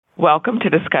Welcome to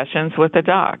Discussions with the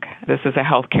Doc. This is a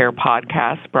healthcare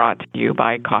podcast brought to you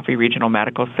by Coffee Regional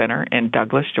Medical Center in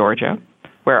Douglas, Georgia,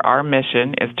 where our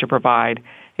mission is to provide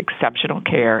exceptional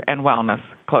care and wellness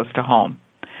close to home.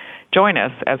 Join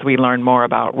us as we learn more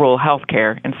about rural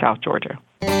healthcare in South Georgia.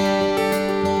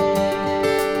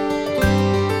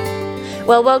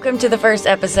 Well, welcome to the first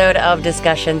episode of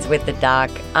Discussions with the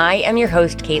Doc. I am your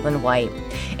host, Caitlin White.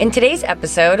 In today's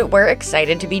episode, we're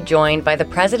excited to be joined by the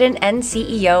president and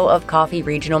CEO of Coffee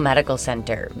Regional Medical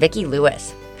Center, Vicki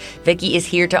Lewis. Vicki is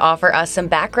here to offer us some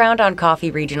background on Coffee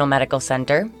Regional Medical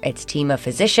Center, its team of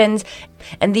physicians,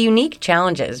 and the unique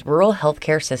challenges rural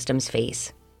healthcare systems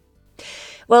face.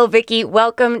 Well, Vicki,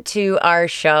 welcome to our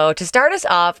show. To start us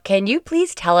off, can you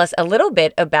please tell us a little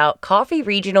bit about Coffee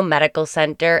Regional Medical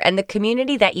Center and the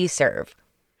community that you serve?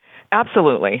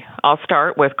 Absolutely. I'll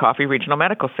start with Coffee Regional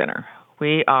Medical Center.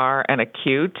 We are an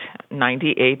acute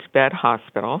 98-bed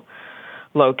hospital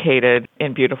located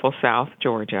in beautiful South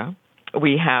Georgia.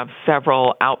 We have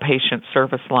several outpatient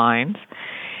service lines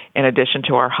in addition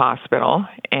to our hospital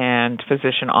and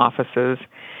physician offices.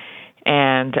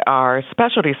 And our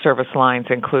specialty service lines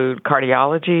include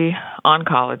cardiology,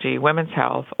 oncology, women's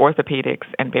health, orthopedics,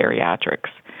 and bariatrics.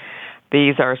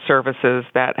 These are services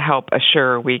that help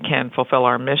assure we can fulfill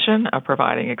our mission of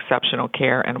providing exceptional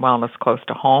care and wellness close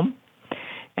to home.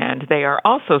 And they are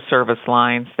also service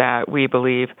lines that we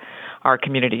believe our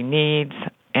community needs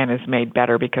and is made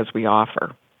better because we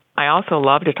offer. I also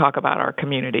love to talk about our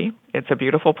community. It's a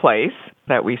beautiful place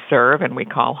that we serve and we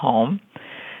call home.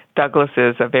 Douglas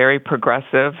is a very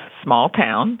progressive small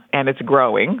town, and it's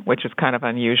growing, which is kind of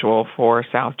unusual for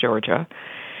South Georgia.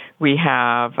 We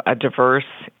have a diverse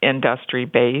industry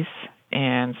base,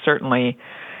 and certainly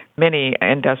many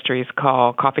industries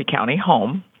call Coffee County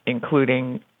home,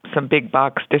 including some big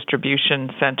box distribution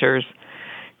centers,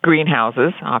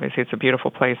 greenhouses. Obviously, it's a beautiful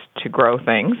place to grow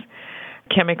things,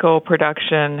 chemical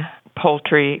production,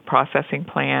 poultry processing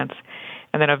plants,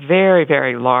 and then a very,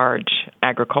 very large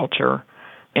agriculture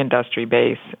industry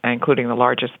base, including the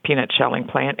largest peanut shelling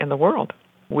plant in the world.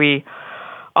 We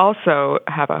also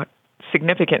have a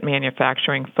significant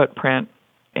manufacturing footprint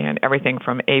and everything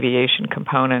from aviation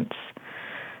components,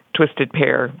 twisted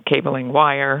pair cabling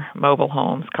wire, mobile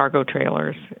homes, cargo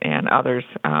trailers, and others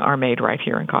are made right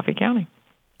here in Coffee County.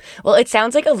 Well, it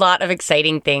sounds like a lot of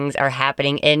exciting things are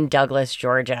happening in Douglas,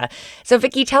 Georgia. So,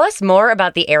 Vicki, tell us more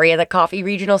about the area that Coffee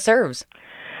Regional serves.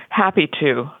 Happy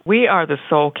to. We are the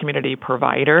sole community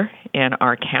provider in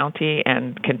our county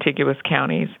and contiguous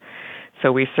counties.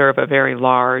 So we serve a very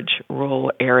large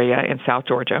rural area in South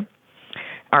Georgia.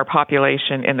 Our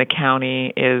population in the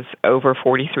county is over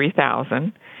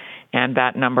 43,000, and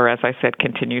that number, as I said,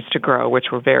 continues to grow, which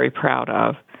we're very proud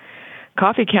of.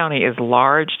 Coffee County is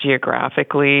large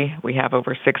geographically. We have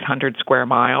over 600 square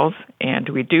miles, and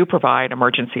we do provide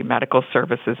emergency medical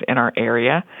services in our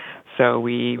area. So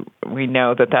we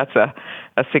know that that's a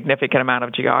significant amount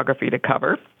of geography to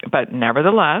cover. But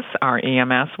nevertheless, our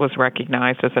EMS was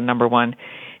recognized as the number one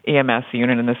EMS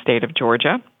unit in the state of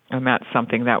Georgia, and that's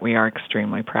something that we are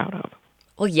extremely proud of.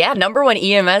 Well, yeah, number one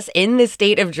EMS in the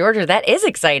state of Georgia. That is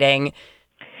exciting.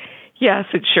 Yes,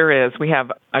 it sure is. We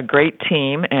have a great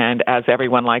team, and as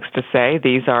everyone likes to say,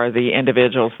 these are the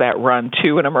individuals that run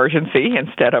to an emergency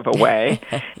instead of away.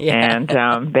 Yeah.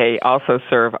 And they also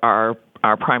serve our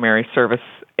primary service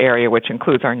area, which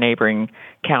includes our neighboring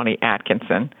county,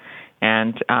 Atkinson.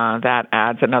 And that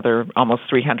adds another almost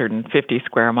 350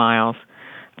 square miles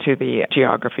to the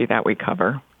geography that we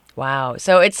cover. Wow.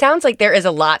 So it sounds like there is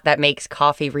a lot that makes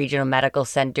Coffee Regional Medical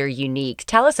Center unique.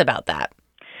 Tell us about that.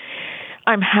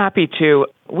 I'm happy to.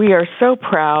 We are so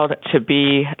proud to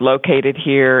be located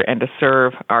here and to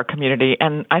serve our community,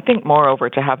 and I think, moreover,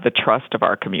 to have the trust of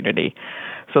our community.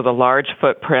 So the large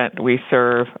footprint we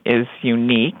serve is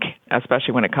unique,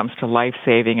 especially when it comes to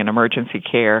life-saving and emergency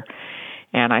care.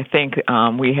 And I think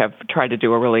we have tried to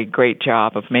do a really great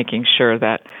job of making sure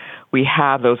that we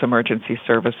have those emergency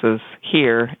services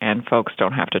here and folks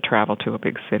don't have to travel to a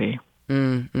big city.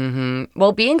 Mm-hmm.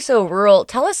 Well, being so rural,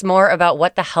 tell us more about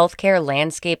what the healthcare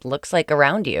landscape looks like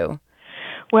around you.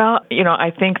 Well,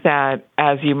 I think that,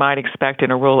 as you might expect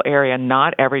in a rural area,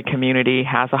 not every community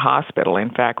has a hospital. In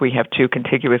fact, we have two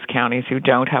contiguous counties who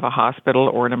don't have a hospital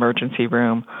or an emergency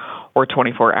room or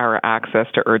 24-hour access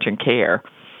to urgent care.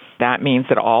 That means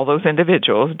that all those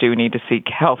individuals do need to seek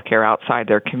health care outside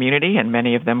their community, and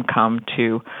many of them come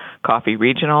to Coffee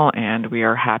Regional, and we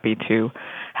are happy to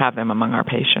have them among our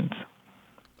patients.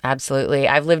 Absolutely.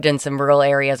 I've lived in some rural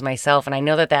areas myself, and I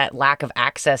know that lack of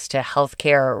access to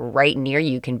healthcare right near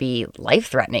you can be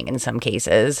life-threatening in some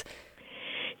cases.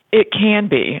 It can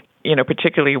be,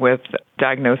 particularly with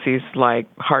diagnoses like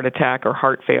heart attack or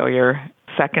heart failure.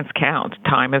 Seconds count.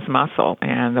 Time is muscle.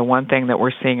 And the one thing that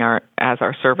we're seeing as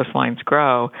our service lines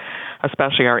grow,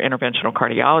 especially our interventional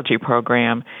cardiology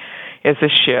program, is a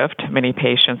shift. Many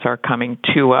patients are coming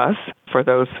to us for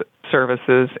those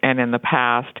services, and in the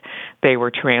past, they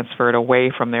were transferred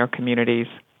away from their communities,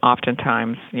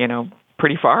 oftentimes,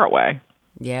 pretty far away.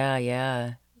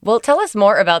 Yeah. Well, tell us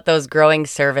more about those growing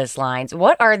service lines.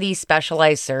 What are these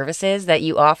specialized services that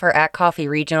you offer at Coffee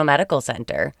Regional Medical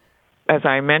Center? As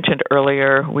I mentioned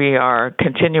earlier, we are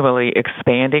continually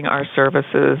expanding our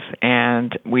services,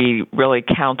 and we really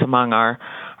count among our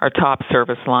top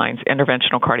service lines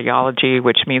interventional cardiology,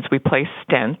 which means we place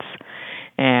stents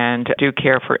and do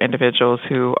care for individuals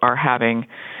who are having,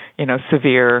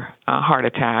 severe heart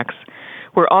attacks.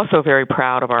 We're also very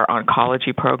proud of our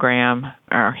oncology program,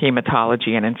 our hematology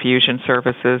and infusion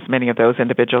services. Many of those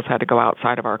individuals had to go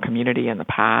outside of our community in the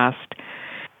past.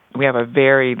 We have a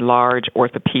very large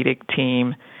orthopedic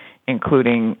team,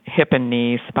 including hip and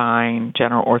knee, spine,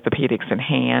 general orthopedics, and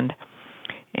hand,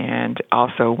 and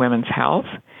also women's health.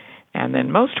 And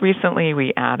then most recently,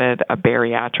 we added a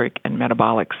bariatric and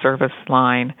metabolic service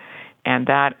line, and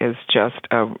that is just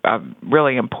a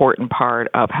really important part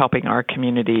of helping our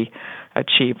community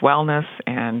achieve wellness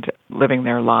and living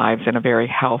their lives in a very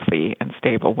healthy and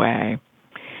stable way.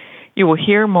 You will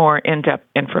hear more in-depth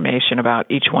information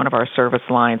about each one of our service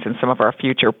lines in some of our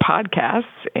future podcasts,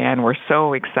 and we're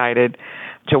so excited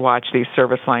to watch these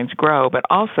service lines grow, but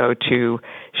also to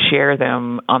share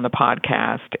them on the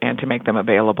podcast and to make them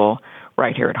available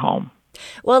right here at home.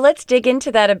 Well, let's dig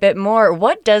into that a bit more.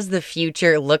 What does the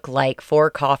future look like for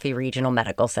Coffee Regional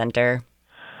Medical Center?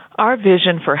 Our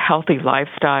vision for healthy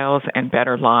lifestyles and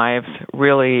better lives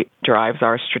really drives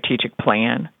our strategic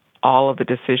plan. All of the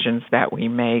decisions that we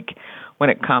make when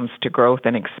it comes to growth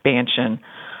and expansion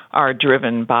are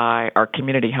driven by our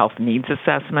community health needs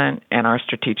assessment and our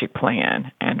strategic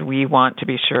plan. And we want to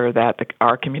be sure that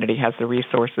our community has the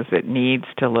resources it needs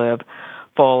to live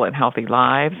full and healthy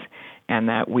lives, and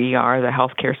that we are the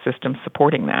healthcare system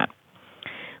supporting that.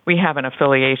 We have an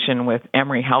affiliation with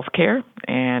Emory Healthcare,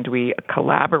 and we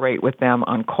collaborate with them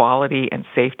on quality and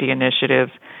safety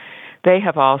initiatives. They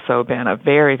have also been a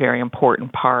very, very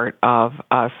important part of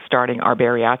us starting our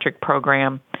bariatric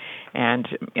program. And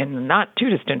in the not too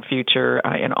distant future,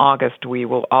 in August, we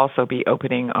will also be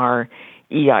opening our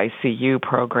EICU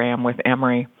program with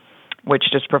Emory, which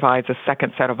just provides a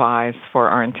second set of eyes for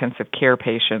our intensive care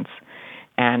patients.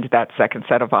 And that second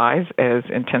set of eyes is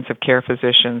intensive care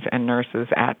physicians and nurses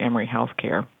at Emory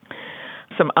Healthcare.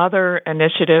 Some other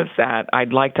initiatives that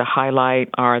I'd like to highlight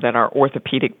are that our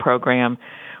orthopedic program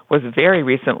was very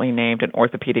recently named an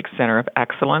Orthopedic Center of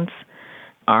Excellence.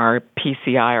 Our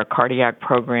PCI, our cardiac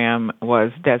program,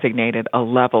 was designated a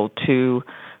Level 2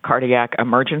 cardiac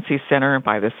emergency center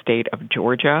by the state of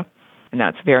Georgia, and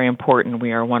that's very important.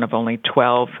 We are one of only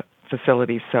 12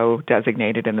 facilities so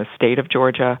designated in the state of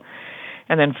Georgia.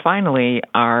 And then finally,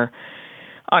 our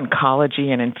oncology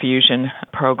and infusion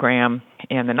program.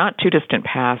 In the not too distant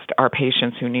past, our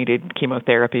patients who needed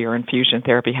chemotherapy or infusion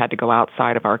therapy had to go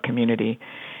outside of our community.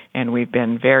 And we've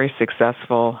been very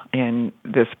successful in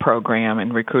this program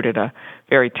and recruited a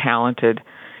very talented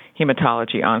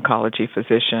hematology oncology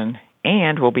physician.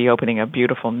 And we'll be opening a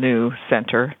beautiful new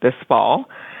center this fall,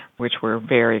 which we're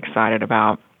very excited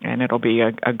about. And it'll be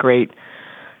a great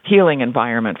healing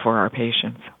environment for our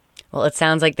patients. Well, it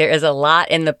sounds like there is a lot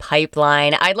in the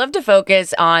pipeline. I'd love to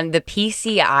focus on the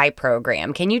PCI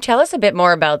program. Can you tell us a bit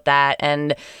more about that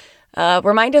and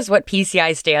remind us what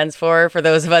PCI stands for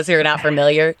those of us who are not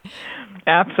familiar?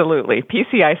 Absolutely.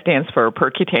 PCI stands for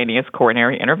percutaneous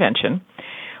coronary intervention,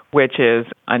 which is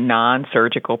a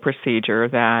non-surgical procedure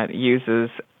that uses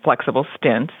flexible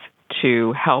stents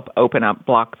to help open up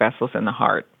blocked vessels in the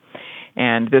heart.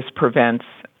 And this prevents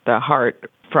the heart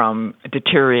from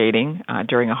deteriorating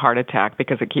during a heart attack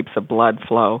because it keeps the blood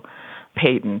flow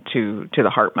patent to the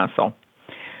heart muscle.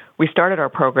 We started our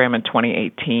program in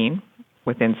 2018.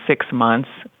 Within 6 months,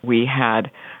 we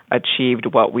had achieved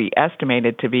what we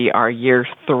estimated to be our year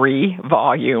 3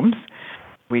 volumes.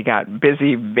 We got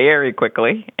busy very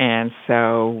quickly, and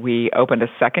so we opened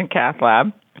a second cath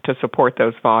lab to support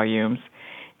those volumes.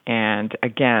 And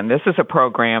again, this is a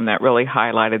program that really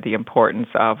highlighted the importance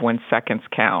of when seconds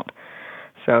count.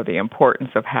 So the importance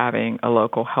of having a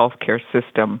local healthcare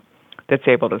system that's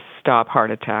able to stop heart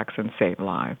attacks and save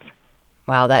lives.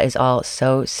 Wow, that is all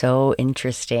so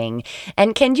interesting.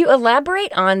 And can you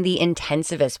elaborate on the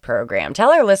intensivist program? Tell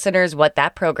our listeners what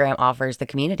that program offers the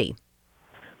community.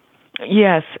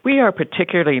 Yes, we are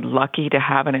particularly lucky to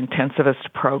have an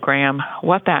intensivist program.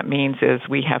 What that means is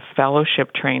we have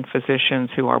fellowship-trained physicians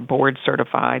who are board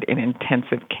certified in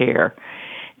intensive care.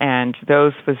 And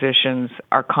those physicians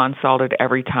are consulted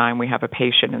every time we have a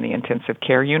patient in the intensive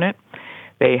care unit.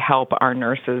 They help our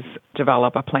nurses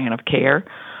develop a plan of care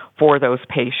for those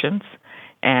patients.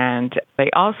 And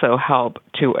they also help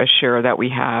to assure that we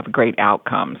have great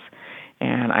outcomes.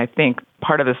 And I think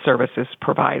part of the service is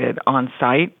provided on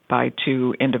site by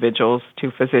two individuals,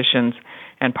 two physicians,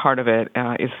 and part of it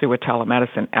is through a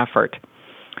telemedicine effort.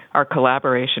 Our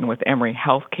collaboration with Emory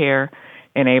Healthcare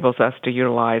enables us to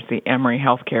utilize the Emory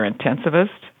Healthcare intensivist,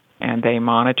 and they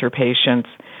monitor patients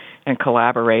and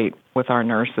collaborate with our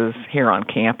nurses here on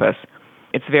campus.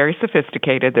 It's very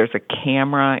sophisticated. There's a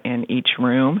camera in each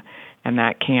room, and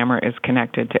that camera is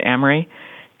connected to Emory.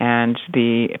 And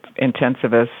the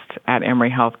intensivist at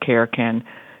Emory Healthcare can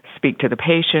speak to the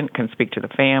patient, can speak to the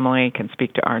family, can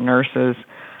speak to our nurses,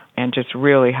 and just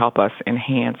really help us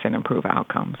enhance and improve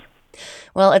outcomes.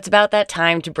 Well, it's about that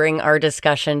time to bring our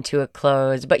discussion to a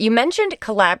close. But you mentioned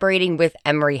collaborating with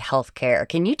Emory Healthcare.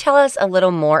 Can you tell us a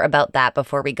little more about that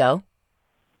before we go?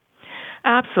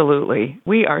 Absolutely.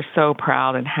 We are so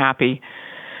proud and happy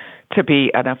to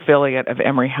be an affiliate of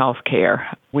Emory Healthcare.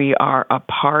 We are a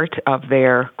part of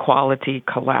their quality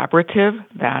collaborative.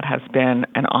 That has been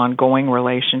an ongoing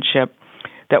relationship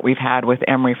that we've had with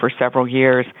Emory for several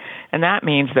years, and that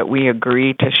means that we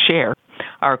agree to share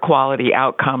our quality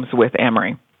outcomes with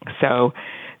Emory. So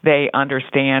they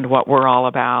understand what we're all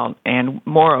about, and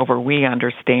moreover, we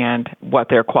understand what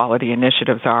their quality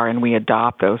initiatives are, and we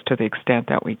adopt those to the extent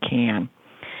that we can.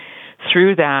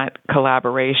 Through that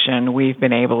collaboration, we've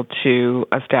been able to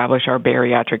establish our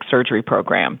bariatric surgery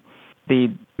program.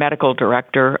 The medical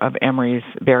director of Emory's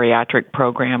bariatric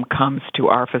program comes to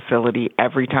our facility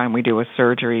every time we do a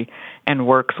surgery and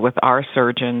works with our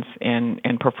surgeons in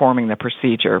performing the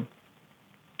procedure.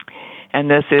 And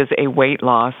this is a weight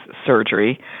loss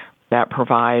surgery that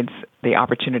provides the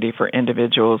opportunity for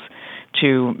individuals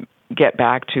to get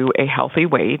back to a healthy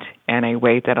weight and a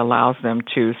weight that allows them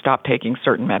to stop taking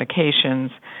certain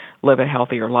medications, live a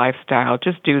healthier lifestyle,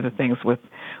 just do the things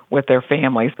with their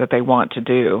families that they want to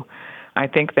do. I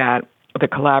think that the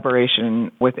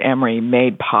collaboration with Emory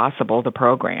made possible the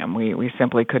program. We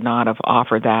simply could not have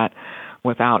offered that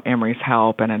without Emory's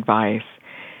help and advice.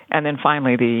 And then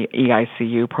finally, the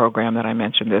EICU program that I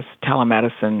mentioned, this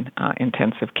telemedicine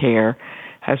intensive care,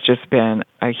 has just been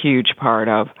a huge part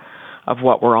of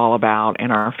what we're all about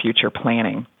in our future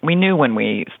planning. We knew when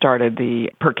we started the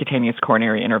percutaneous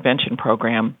coronary intervention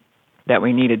program that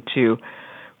we needed to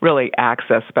really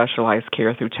access specialized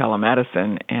care through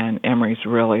telemedicine, and Emory's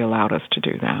really allowed us to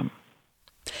do that.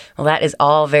 Well, that is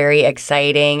all very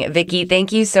exciting. Vicki,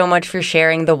 thank you so much for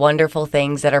sharing the wonderful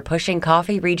things that are pushing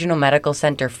Coffee Regional Medical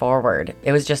Center forward.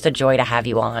 It was just a joy to have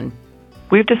you on.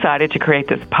 We've decided to create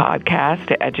this podcast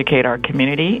to educate our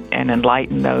community and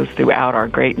enlighten those throughout our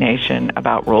great nation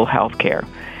about rural health care.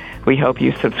 We hope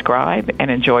you subscribe and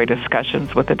enjoy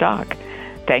discussions with the doc.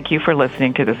 Thank you for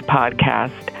listening to this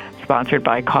podcast sponsored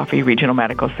by Coffee Regional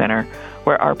Medical Center,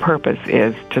 where our purpose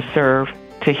is to serve,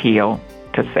 to heal,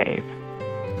 to save.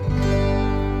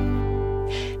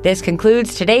 This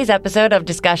concludes today's episode of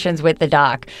Discussions with the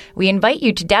Doc. We invite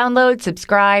you to download,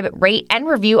 subscribe, rate, and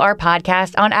review our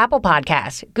podcast on Apple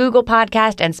Podcasts, Google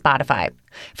Podcasts, and Spotify.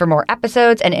 For more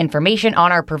episodes and information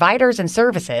on our providers and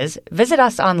services, visit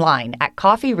us online at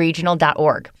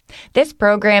coffeeregional.org. This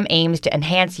program aims to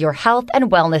enhance your health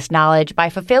and wellness knowledge by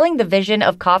fulfilling the vision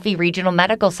of Coffee Regional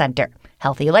Medical Center.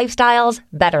 Healthy lifestyles,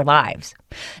 better lives.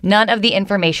 None of the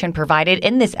information provided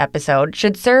in this episode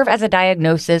should serve as a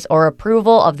diagnosis or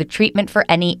approval of the treatment for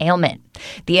any ailment.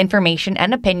 The information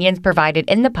and opinions provided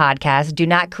in the podcast do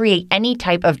not create any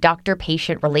type of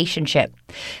doctor-patient relationship.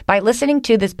 By listening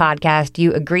to this podcast,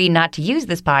 you agree not to use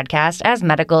this podcast as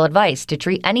medical advice to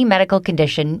treat any medical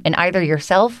condition in either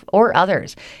yourself or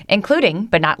others, including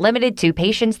but not limited to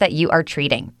patients that you are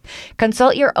treating.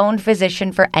 Consult your own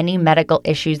physician for any medical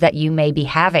issues that you may be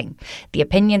having. The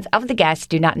opinions of the guests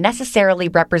do not necessarily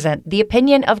represent the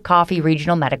opinion of Coffee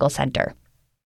Regional Medical Center.